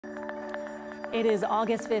It is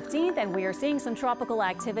August 15th and we are seeing some tropical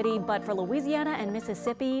activity, but for Louisiana and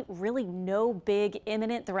Mississippi, really no big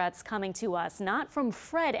imminent threats coming to us. Not from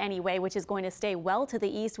Fred anyway, which is going to stay well to the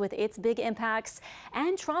east with its big impacts.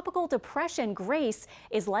 And tropical depression Grace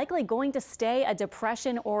is likely going to stay a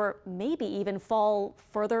depression or maybe even fall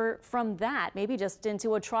further from that, maybe just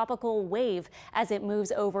into a tropical wave as it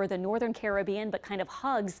moves over the northern Caribbean, but kind of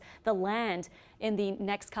hugs the land in the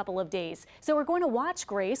next couple of days. So we're going to watch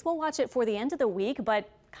Grace. We'll watch it for the end of the week, but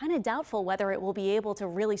kind of doubtful whether it will be able to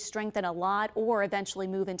really strengthen a lot or eventually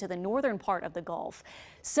move into the northern part of the Gulf.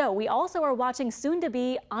 So we also are watching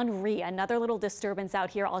soon-to-be Henri, another little disturbance out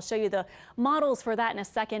here. I'll show you the models for that in a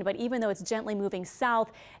second, but even though it's gently moving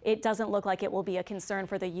south, it doesn't look like it will be a concern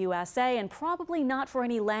for the USA and probably not for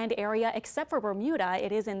any land area except for Bermuda.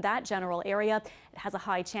 It is in that general area. It has a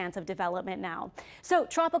high chance of development now. So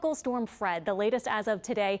Tropical Storm Fred, the latest as of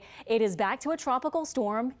today, it is back to a tropical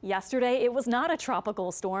storm. Yesterday, it was not a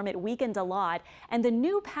tropical storm. It weakened a lot. And the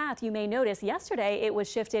new path, you may notice, yesterday it was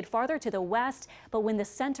shifted farther to the west, but when the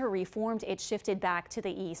center reformed, it shifted back to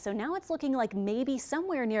the east. So now it's looking like maybe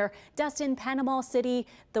somewhere near Destin, Panama City,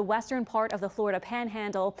 the western part of the Florida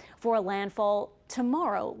Panhandle for a landfall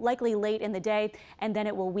tomorrow, likely late in the day, and then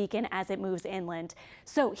it will weaken as it moves inland.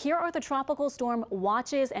 So here are the tropical storm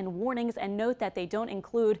watches and warnings, and note that they don't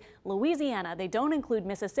include Louisiana, they don't include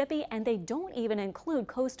Mississippi, and they don't even include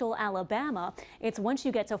coastal Alabama. It's once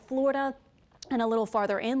you get to Florida and a little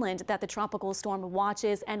farther inland that the tropical storm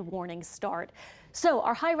watches and warnings start. So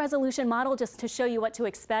our high resolution model, just to show you what to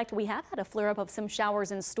expect, we have had a flare up of some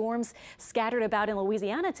showers and storms scattered about in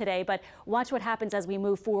Louisiana today, but watch what happens as we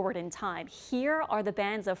move forward in time. Here are the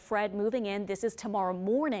bands of Fred moving in. This is tomorrow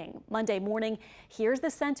morning, Monday morning. Here's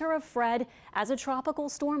the center of Fred as a tropical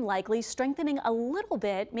storm, likely strengthening a little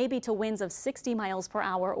bit, maybe to winds of 60 miles per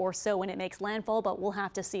hour or so when it makes landfall, but we'll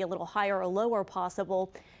have to see a little higher or lower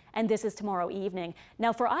possible. And this is tomorrow evening.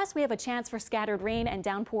 Now for us, we have a chance for scattered rain and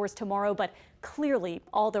downpours tomorrow, but clearly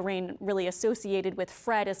all the rain really associated with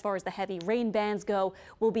Fred as far as the heavy rain bands go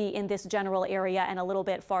will be in this general area and a little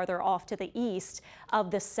bit farther off to the east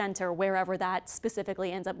of the center, wherever that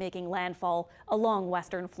specifically ends up making landfall along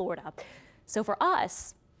western Florida. So for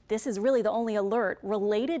us, this is really the only alert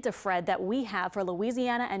related to Fred that we have for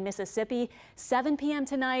Louisiana and Mississippi. 7 p.m.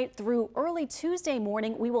 tonight through early Tuesday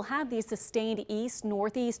morning, we will have these sustained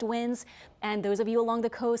east-northeast winds. And those of you along the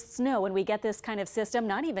coasts know when we get this kind of system,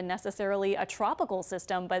 not even necessarily a tropical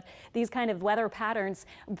system, but these kind of weather patterns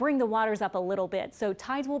bring the waters up a little bit. So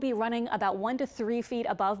tides will be running about 1 to 3 feet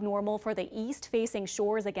above normal for the east-facing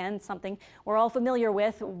shores. Again, something we're all familiar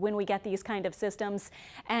with when we get these kind of systems.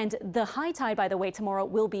 And the high tide, by the way, tomorrow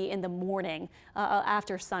will be in the morning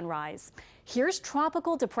after sunrise. Here's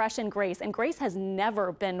Tropical Depression Grace, and Grace has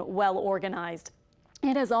never been well organized.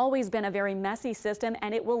 It has always been a very messy system,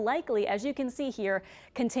 and it will likely, as you can see here,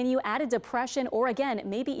 continue at a depression, or again,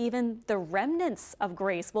 maybe even the remnants of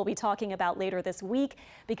Grace we'll be talking about later this week,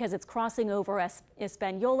 because it's crossing over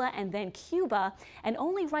Hispaniola and then Cuba, and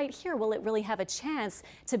only right here will it really have a chance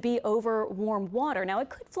to be over warm water. Now, it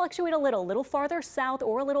could fluctuate a little farther south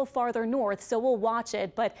or a little farther north, so we'll watch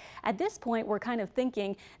it, but at this point, we're kind of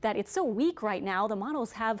thinking that it's so weak right now, the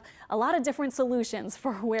models have a lot of different solutions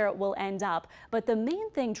for where it will end up, but the main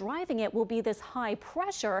thing driving it will be this high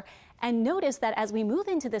pressure. And notice that as we move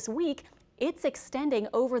into this week, it's extending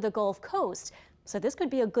over the Gulf Coast. So this could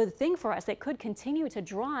be a good thing for us. It could continue to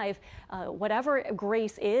drive whatever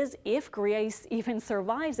Grace is, if Grace even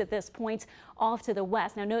survives at this point, off to the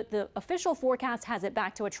west. Now note the official forecast has it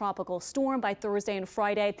back to a tropical storm by Thursday and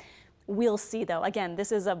Friday. We'll see though. Again,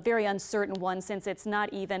 this is a very uncertain one since it's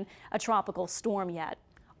not even a tropical storm yet.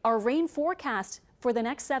 Our rain forecast for the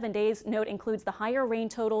next 7 days, note, includes the higher rain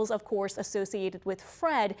totals, of course, associated with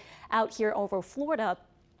Fred out here over Florida.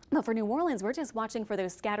 But for New Orleans, we're just watching for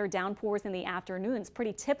those scattered downpours in the afternoons.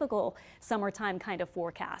 Pretty typical summertime kind of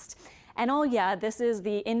forecast. And oh yeah, this is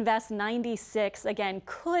the Invest 96. Again,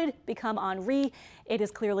 could become Henri. It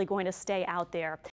is clearly going to stay out there.